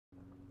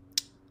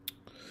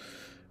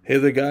Hey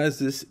there, guys.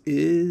 This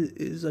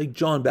is like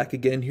John back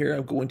again here.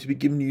 I'm going to be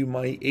giving you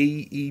my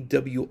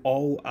AEW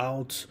All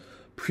Out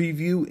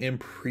preview and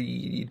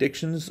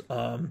predictions.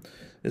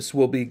 This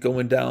will be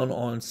going down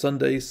on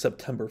Sunday,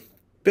 September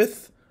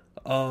 5th,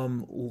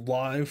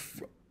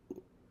 live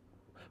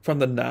from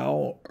the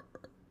Now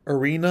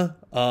Arena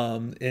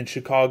in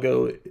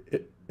Chicago,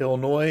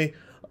 Illinois.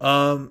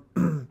 I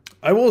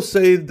will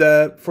say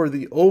that for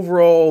the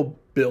overall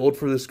build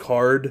for this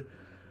card,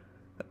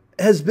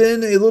 has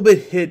been a little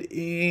bit hit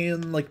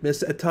and like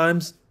miss at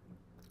times.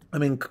 I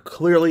mean,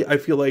 clearly, I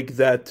feel like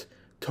that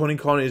Tony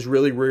Khan is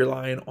really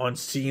relying on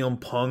CM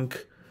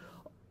Punk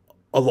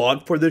a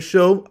lot for this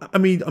show. I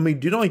mean,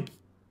 do not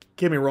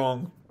get me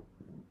wrong.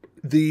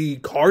 The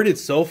card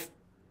itself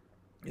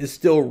is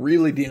still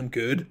really damn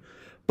good,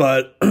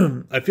 but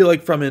I feel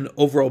like from an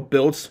overall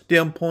build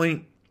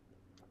standpoint,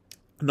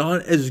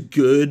 not as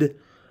good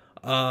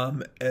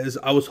as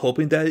I was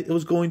hoping that it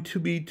was going to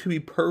be. To be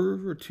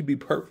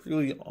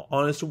perfectly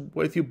honest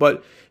with you,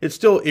 but it's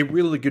still a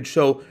really good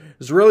show.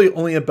 There's really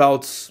only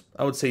about,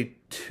 I would say,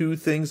 two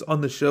things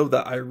on the show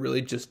that I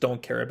really just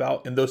don't care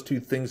about, and those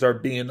two things are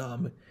being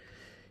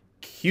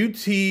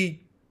QT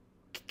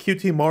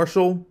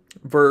Marshall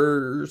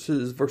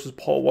versus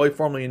Paul White,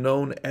 formerly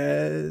known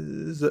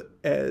as a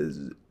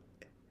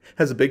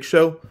Big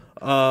Show.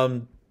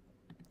 I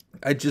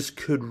just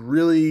could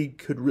really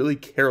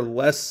care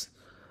less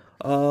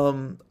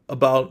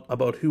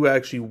about who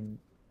actually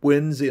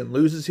wins and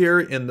loses here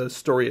in the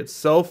story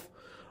itself.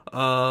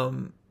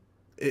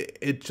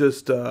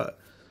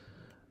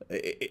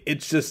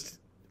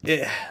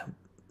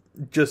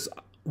 Just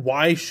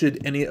why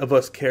should any of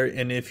us care?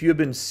 And if you have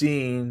been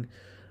seeing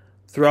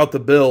throughout the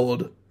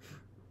build,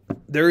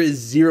 there is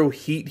zero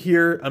heat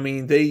here. I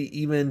mean, they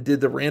even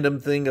did the random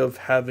thing of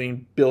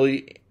having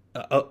Billy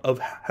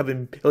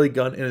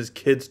Gunn and his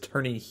kids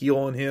turning heel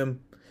on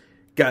him.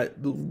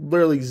 Got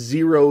literally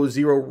zero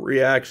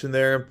reaction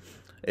there.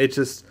 It's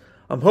just,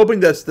 I'm hoping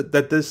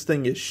that this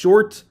thing is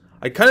short.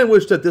 I kind of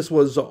wish that this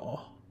was on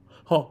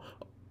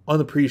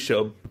the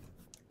pre-show.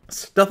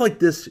 Stuff like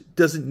this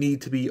doesn't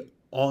need to be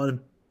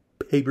on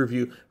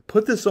pay-per-view.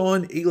 Put this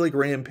on a like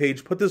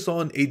Rampage. Put this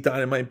on a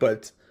Dynamite,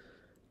 but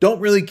don't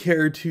really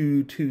care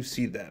to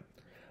see that.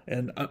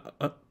 And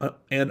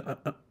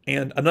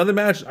another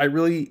match I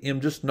really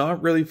am just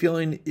not really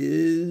feeling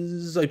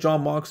is like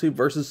Jon Moxley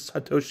versus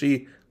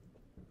Satoshi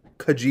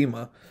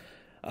Kojima.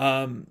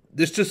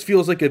 This just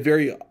feels like a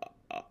very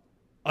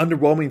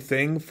underwhelming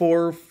thing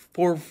for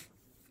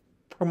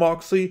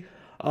Moxley.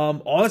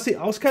 Honestly,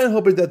 I was kind of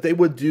hoping that they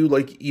would do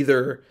like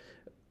either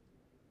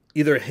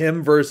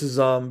him versus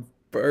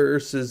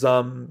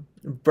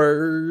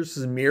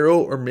Miro,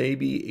 or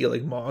maybe a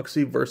like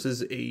Moxley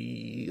versus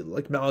a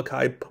like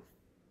Malachi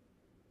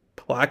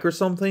Black or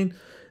something.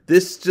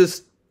 This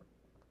just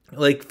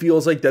like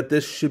feels like that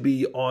this should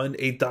be on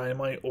a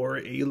Dynamite or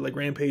a like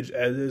Rampage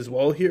as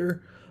well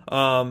here.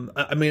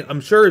 I mean, I'm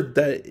sure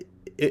that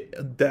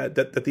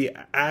the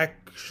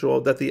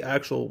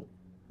actual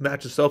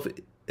match itself,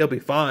 it'll be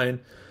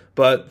fine,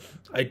 but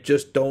I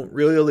just don't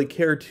really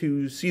care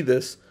to see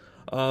this.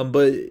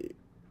 But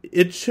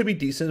it should be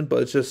decent,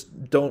 but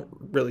just don't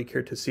really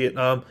care to see it.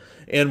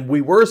 And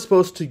we were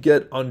supposed to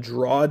get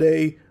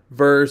Andrade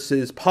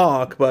versus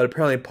Pac, but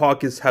apparently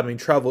Pac is having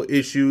travel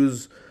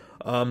issues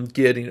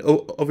getting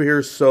over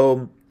here,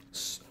 so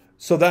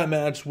that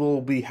match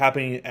will be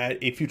happening at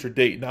a future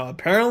date. Now,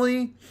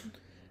 apparently,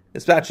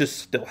 this match is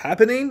still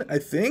happening, I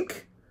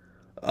think.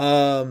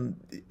 I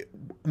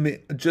mean,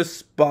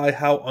 just by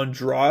how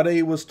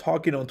Andrade was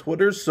talking on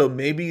Twitter, so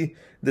maybe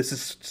this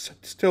is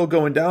still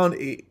going down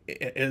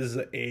as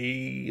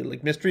a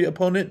like mystery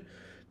opponent.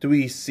 Do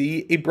we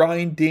see a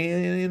Bryan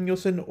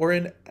Danielson or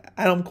an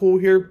Adam Cole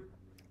here?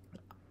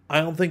 I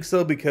don't think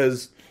so,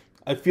 because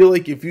I feel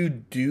like if you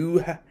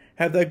do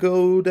have that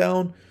go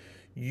down,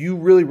 you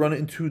really run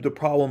into the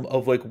problem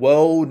of like,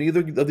 well, neither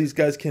of these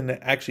guys can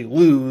actually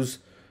lose,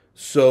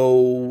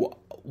 so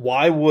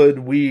why would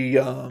we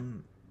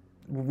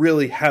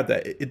really have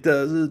that? It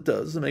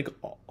doesn't make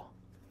all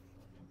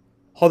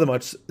that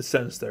much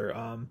sense there.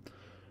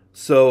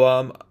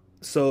 So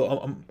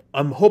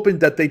I'm hoping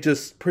that they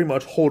just pretty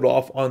much hold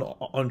off on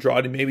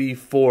Andrade, maybe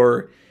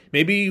for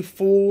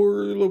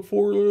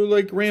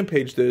like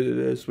Rampage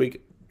this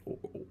week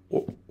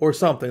or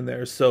something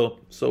there. So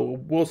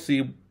we'll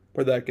see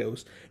where that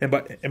goes. And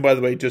by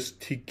the way, just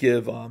to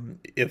give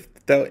if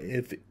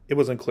it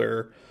wasn't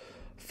clear,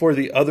 for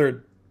the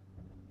other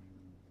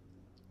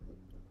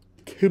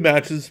two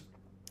matches,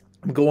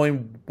 I'm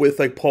going with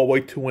like Paul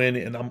White to win,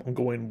 and I'm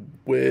going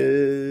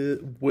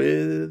with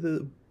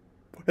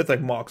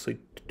like Moxley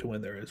to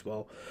win there as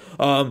well.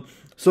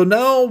 So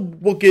now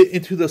we'll get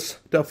into the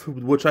stuff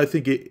which I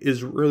think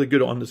is really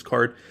good on this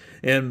card,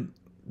 and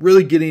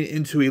really getting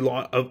into a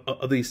lot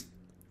of these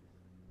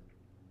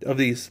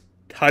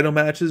title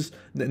matches.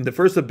 And the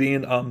first of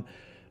being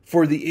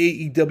for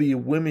the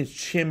AEW Women's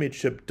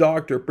Championship,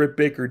 Dr. Britt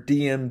Baker,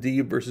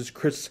 DMD versus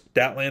Kris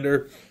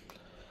Statlander.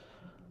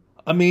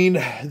 I mean,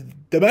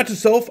 the match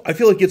itself, I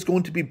feel like it's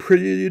going to be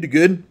pretty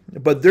good,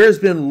 but there's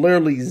been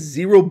literally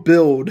zero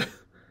build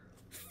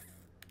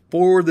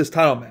for this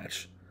title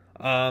match.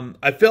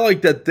 I feel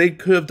like that they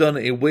could have done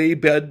a way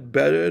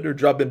better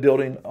job in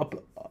building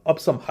up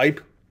some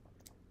hype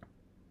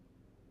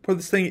for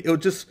this thing. It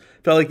just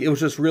felt like it was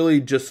just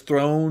really just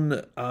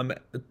thrown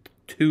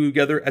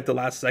together at the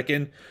last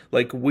second.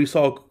 Like we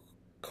saw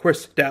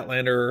Kris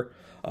Statlander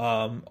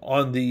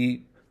on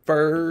the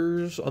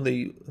first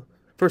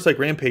like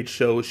Rampage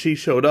show. She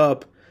showed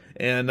up,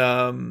 and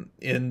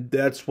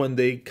that's when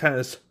they kind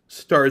of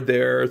started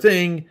their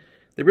thing.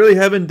 They really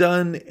haven't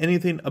done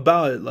anything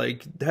about it.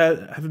 Like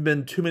haven't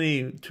been too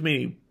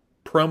many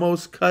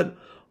promos cut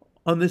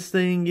on this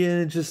thing,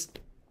 and it just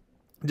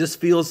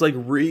feels like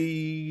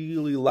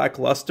really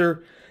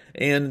lackluster,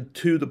 and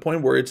to the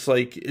point where it's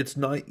like it's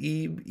not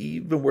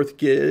even worth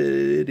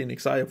getting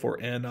excited for.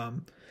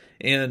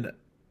 And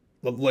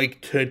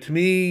like to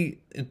me,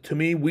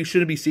 we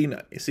shouldn't be seeing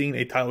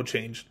a title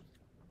change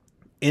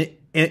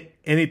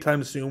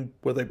anytime soon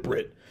with like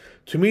Britt.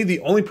 To me, the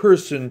only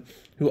person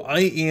who I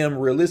am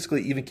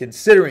realistically even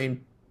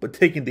considering but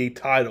taking the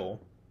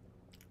title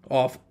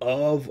off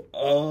of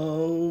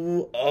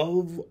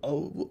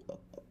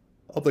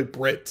like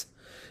Britt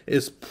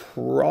is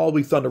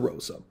probably Thunder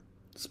Rosa.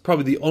 It's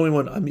probably the only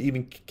one I'm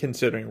even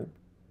considering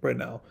right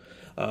now.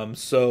 And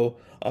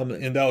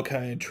that'll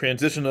kind of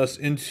transition us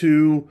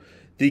into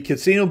the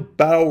Casino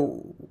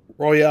Battle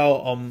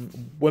Royale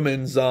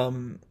women's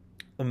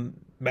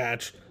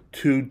match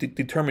to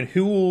determine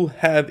who will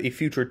have a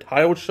future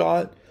title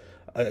shot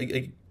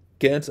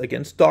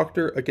against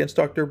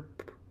Dr.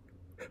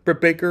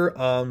 Britt Baker.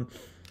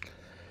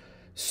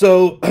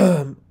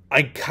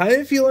 I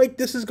kind of feel like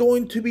this is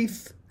going to be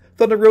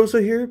Thunder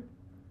Rosa here,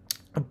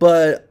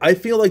 but I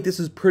feel like this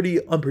is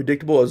pretty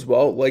unpredictable as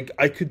well. Like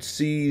I could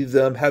see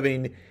them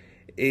having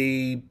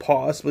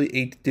possibly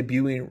a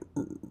debuting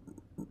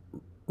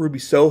Ruby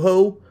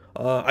Soho.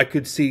 I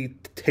could see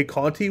Tay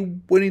Conti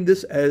winning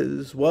this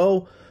as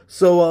well.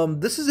 So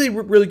this is a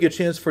really good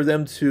chance for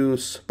them to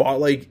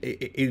spotlight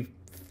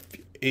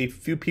a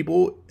few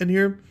people in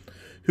here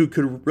who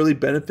could really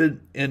benefit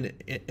in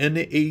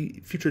a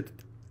future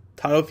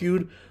title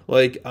feud.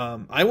 Like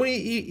I wouldn't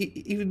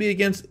even be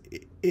against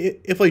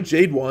if like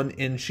Jade won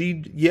and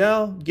she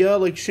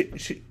like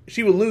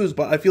she would lose,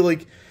 but I feel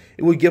like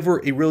it would give her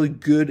a really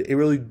good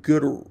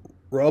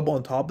rub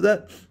on top of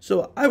that.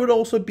 So I would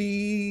also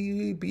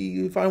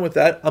be fine with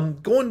that. I'm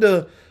going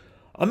to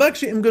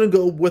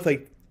go with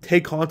like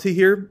Tay Conti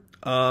here.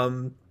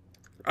 I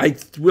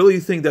really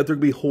think that they're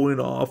gonna be holding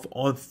off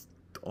on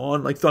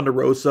like Thunder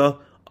Rosa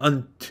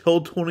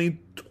until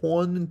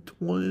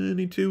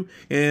 2022,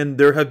 and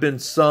there have been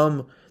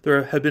some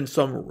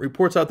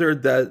reports out there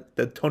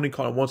that Tony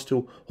Khan wants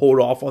to hold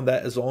off on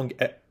that as long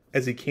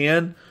as he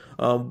can.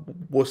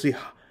 We'll see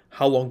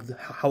how long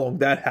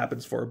that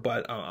happens for,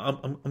 but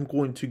I'm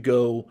going to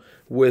go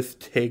with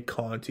Tay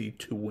Conti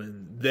to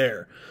win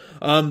there.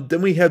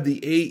 Then we have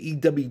the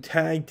AEW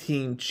Tag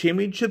Team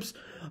Championships,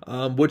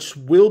 which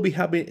will be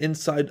happening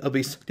inside of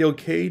a steel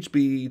cage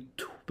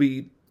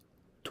between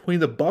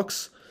the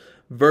Bucks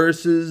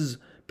versus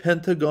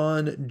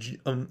Pentagon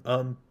Jr.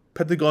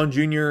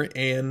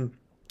 and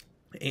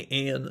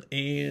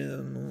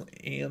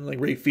like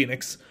Ray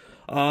Phoenix.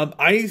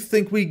 I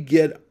think we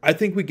get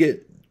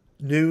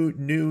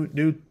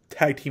new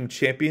tag team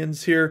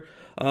champions here,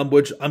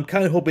 which I'm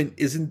kind of hoping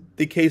isn't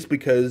the case,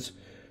 because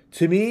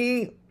to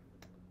me,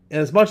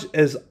 as much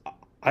as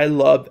I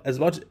love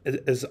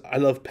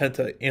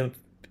Penta and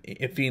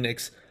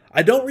Phoenix,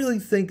 I don't really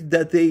think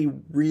that they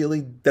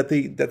really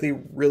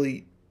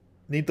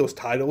need those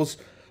titles.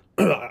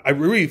 I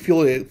really feel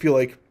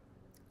like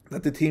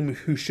that the team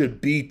who should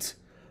beat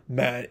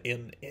Matt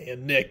and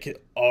Nick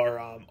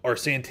are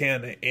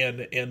Santana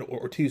and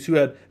Ortiz, who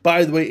had,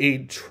 by the way,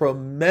 a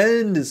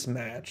tremendous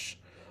match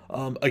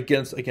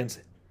against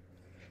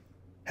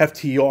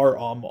FTR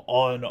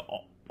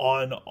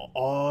on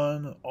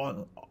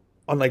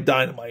like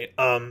Dynamite.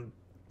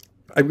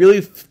 I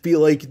really feel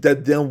like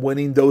that them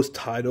winning those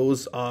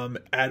titles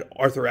at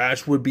Arthur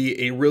Ashe would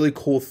be a really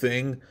cool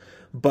thing,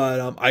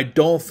 but I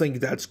don't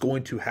think that's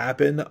going to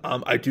happen.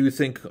 I do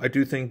think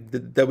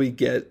that we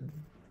get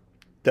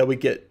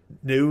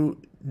new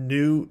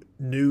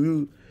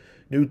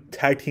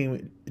tag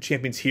team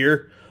champions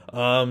here,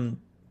 and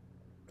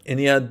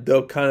yeah,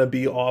 they'll kind of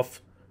be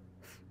off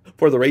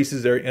for the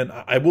races there, and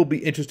I will be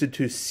interested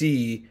to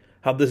see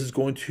how this is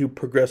going to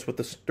progress with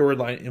the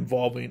storyline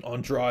involving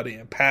Andrade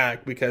and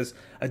Pac, because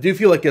I do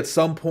feel like at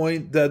some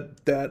point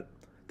that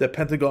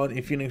Pentagon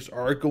and Phoenix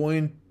are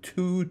going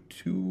to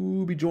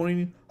be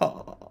joining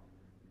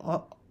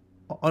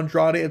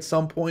Andrade at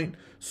some point,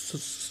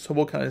 so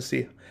we'll kind of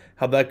see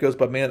how that goes.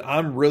 But man,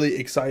 I'm really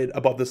excited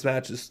about this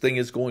match. This thing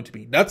is going to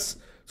be nuts.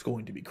 It's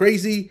going to be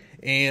crazy,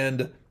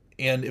 and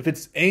if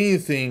it's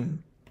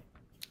anything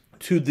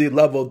to the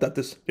level that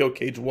this steel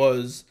cage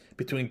was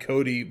between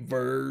Cody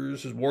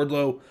versus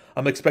Wardlow,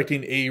 I'm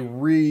expecting a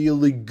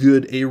really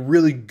good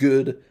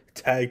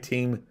tag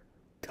team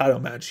title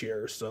match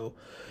here. So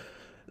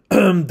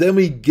then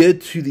we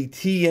get to the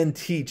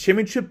TNT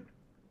Championship.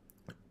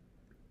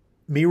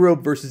 Miro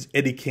versus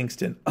Eddie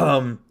Kingston.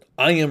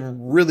 I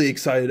am really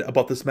excited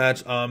about this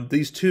match.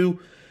 These two,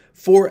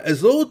 for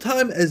as little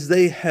time as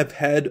they have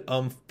had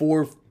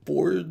for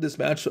this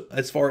match,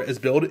 as far as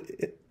build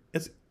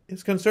is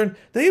concerned,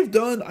 they have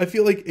done, I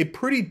feel like, a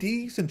pretty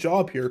decent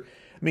job here.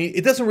 I mean,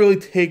 it doesn't really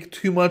take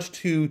too much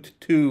to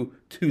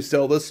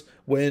sell this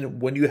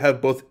when you have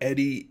both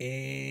Eddie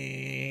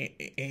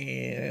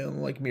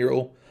and like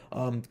Miro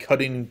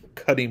cutting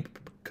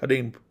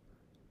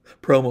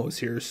promos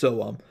here.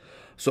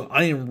 So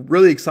I am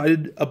really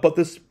excited about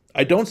this.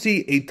 I don't see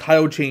a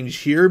title change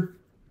here,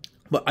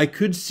 but I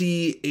could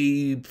see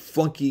a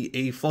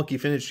flunky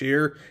finish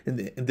here, and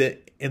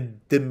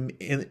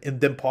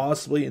then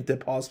possibly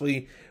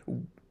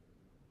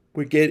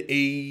we get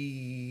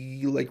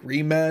a like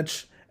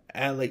rematch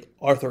at like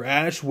Arthur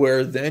Ashe,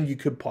 where then you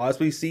could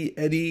possibly see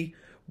Eddie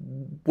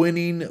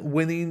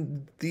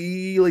winning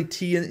the like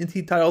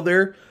TNT title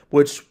there,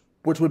 which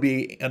would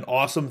be an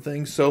awesome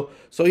thing. So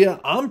yeah,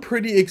 I'm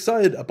pretty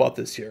excited about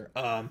this here.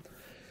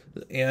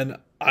 And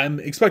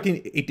I'm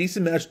expecting a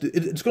decent match.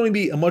 It's going to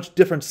be a much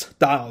different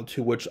style,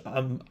 to which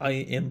I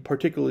am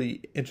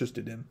particularly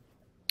interested in.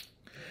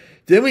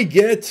 Then we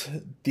get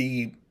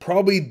the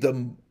probably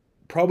the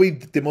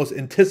most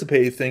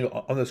anticipated thing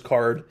on this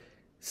card: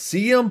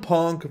 CM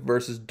Punk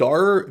versus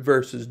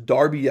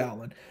Darby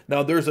Allin.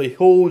 Now, there's a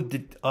whole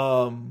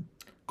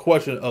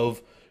question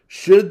of,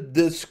 should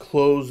this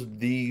close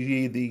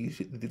the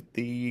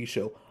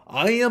show?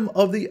 I am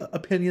of the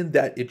opinion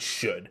that it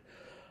should.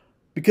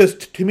 Because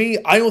to me,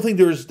 I don't think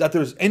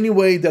there's any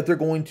way that they're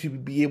going to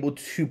be able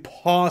to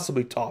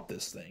possibly top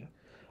this thing.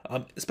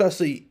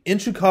 Especially in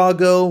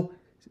Chicago,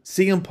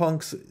 CM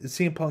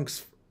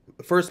Punk's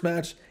first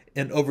match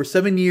in over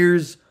 7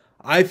 years.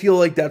 I feel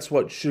like that's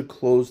what should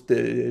close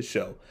the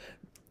show.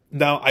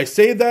 Now, I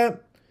say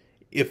that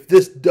if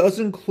this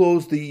doesn't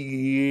close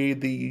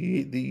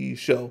the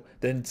show,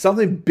 then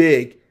something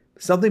big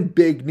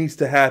needs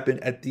to happen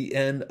at the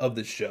end of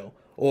the show.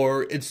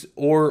 Or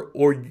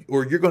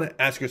you're going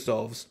to ask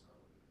yourselves,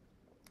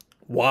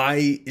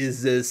 why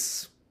is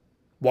this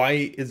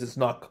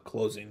not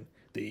closing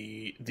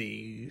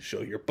the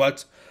show here?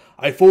 But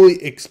I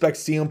fully expect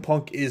CM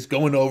Punk is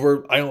going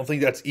over. I don't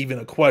think that's even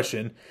a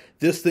question.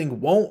 This thing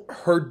won't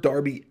hurt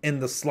Darby in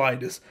the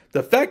slightest.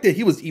 The fact that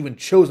he was even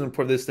chosen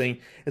for this thing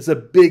is a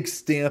big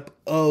stamp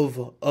of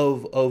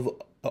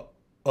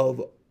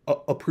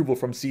approval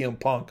from CM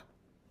Punk.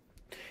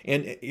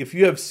 And if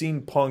you have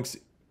seen Punk's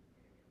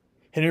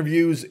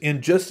interviews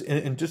and just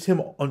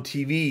him on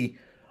TV,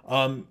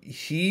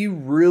 he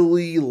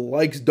really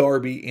likes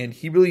Darby, and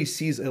he really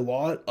sees a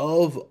lot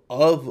of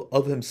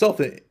himself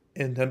in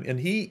him. And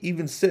he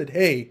even said,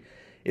 "Hey,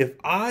 if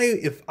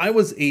I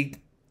was a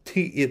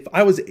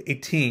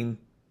team,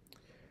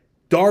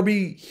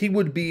 Darby, he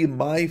would be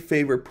my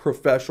favorite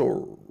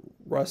professional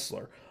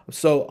wrestler."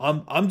 So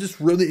I'm just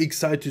really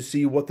excited to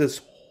see what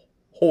this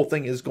whole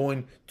thing is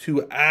going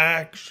to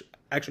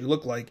actually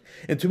look like.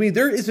 And to me,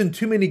 there isn't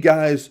too many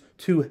guys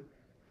to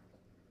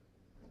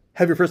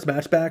have your first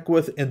match back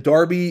with, and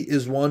Darby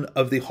is one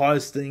of the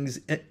hottest things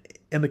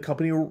in the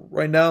company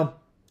right now.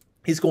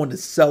 He's going to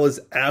sell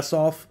his ass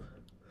off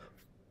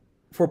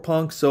for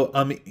Punk. So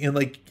and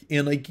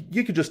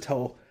you could just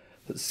tell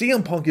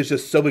CM Punk is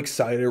just so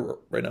excited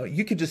right now.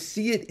 You could just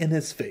see it in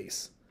his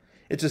face.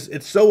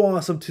 It's so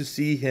awesome to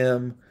see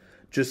him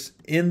just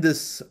in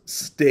this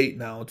state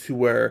now, to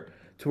where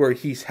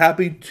he's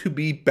happy to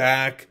be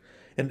back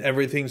and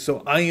everything.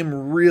 So I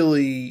am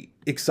really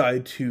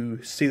excited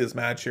to see this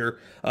match here.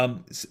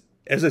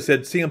 As I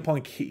said, CM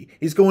Punk,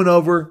 he's going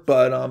over,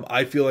 but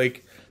I feel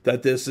like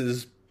that this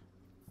is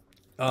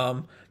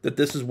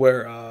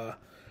where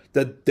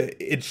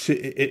it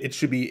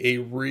should be a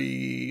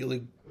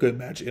really good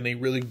match, and a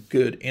really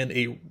good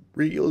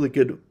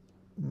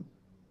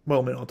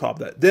moment on top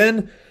of that.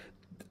 Then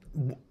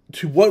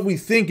to what we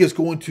think is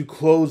going to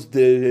close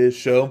the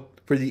show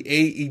for the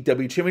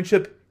AEW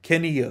Championship: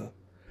 Kenny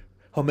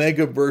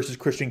Omega versus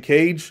Christian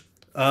Cage.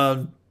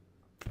 I'll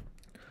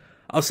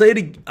say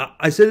it.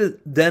 I said it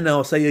then.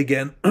 I'll say it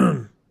again.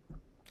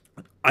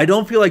 I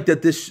don't feel like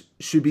that this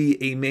should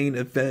be a main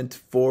event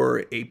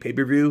for a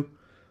pay-per-view.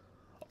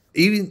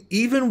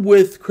 Even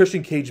with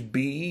Christian Cage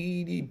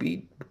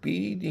beating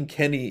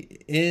Kenny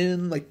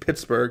in like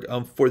Pittsburgh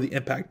for the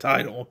Impact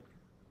title,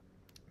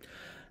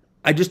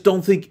 I just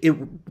don't think it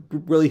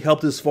really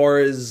helped as far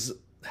as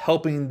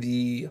helping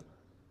the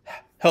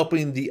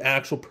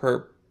actual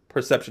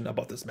perception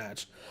about this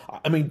match.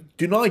 I mean,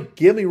 do not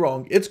get me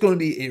wrong, it's going to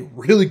be a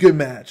really good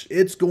match.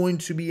 It's going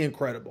to be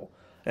incredible,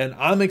 and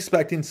I'm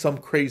expecting some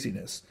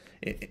craziness.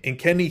 And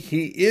Kenny,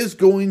 he is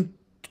going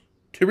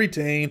to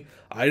retain.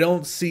 I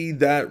don't see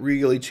that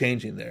really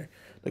changing there.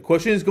 The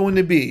question is going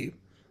to be,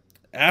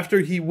 after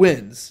he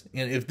wins,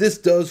 and if this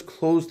does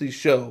close the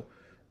show,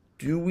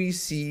 do we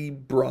see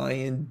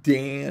Bryan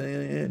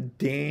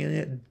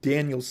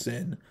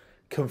Danielson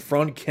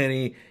confront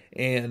Kenny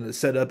and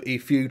set up a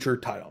future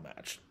title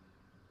match?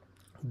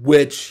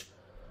 which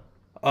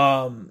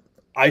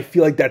I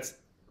feel like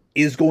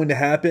is going to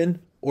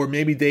happen, or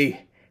maybe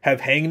they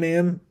have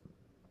Hangman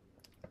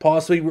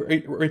possibly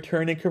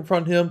return and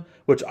confront him,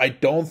 which I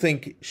don't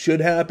think should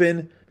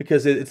happen,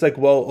 because it's like,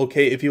 well,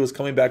 okay, if he was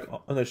coming back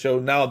on the show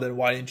now, then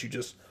why didn't you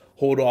just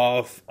hold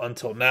off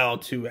until now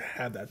to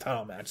have that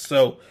title match?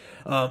 So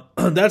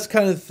that's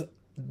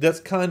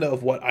kind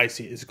of what I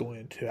see is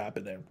going to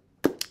happen there.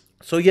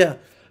 So yeah,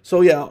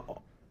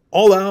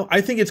 All Out, I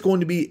think it's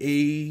going to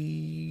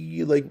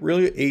be a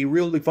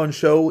really fun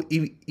show,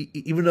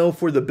 even though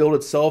for the build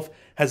itself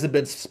hasn't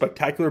been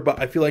spectacular, but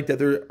I feel like that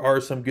there are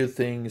some good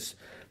things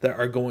that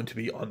are going to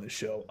be on the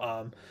show.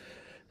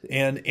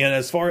 And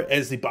as far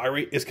as the buy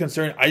rate is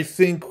concerned, I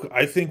think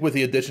with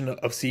the addition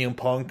of CM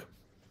Punk,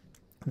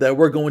 that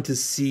we're going to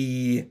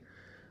see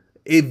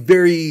a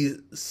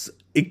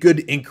good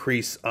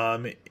increase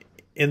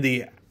in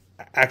the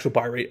actual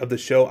buy rate of the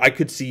show. I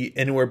could see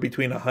anywhere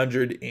between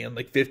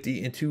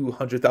 150 and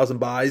 200,000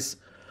 buys.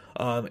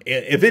 And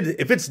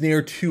if it's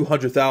near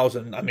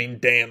 200,000, I mean,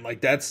 damn,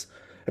 like that's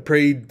a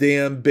pretty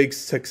damn big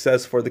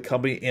success for the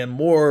company, and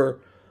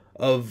more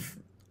of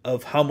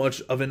how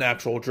much of an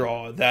actual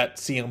draw that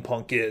CM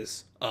Punk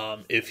is.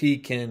 If he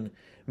can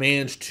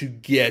manage to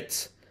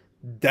get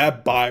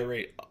that buy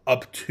rate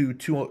up to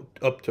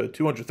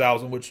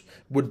 200,000, which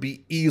would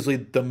be easily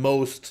the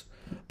most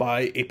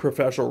by a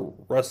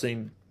professional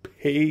wrestling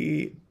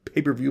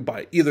pay-per-view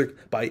by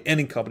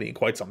any company in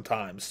quite some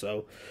time.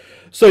 So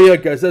yeah,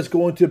 guys, that's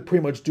going to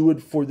pretty much do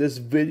it for this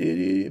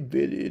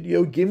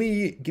video. Give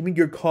me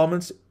your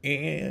comments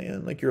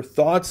and like your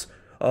thoughts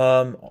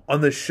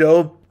on the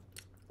show.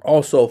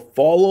 Also,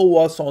 follow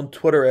us on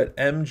Twitter at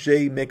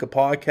MJ Make a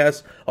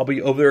Podcast. I'll be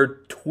over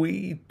there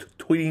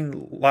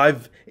tweeting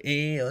live,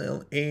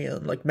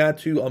 and like Matt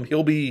too.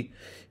 He'll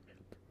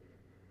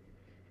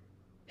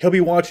be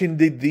watching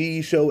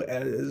the show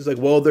as like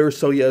well there.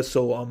 So yeah,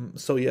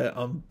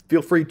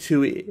 feel free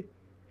to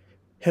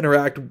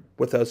interact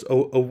with us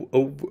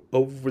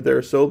over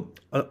there. So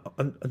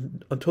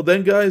until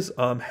then, guys,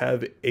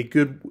 have a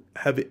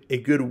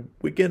good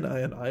weekend,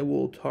 and I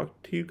will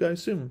talk to you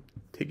guys soon.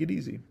 Take it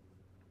easy.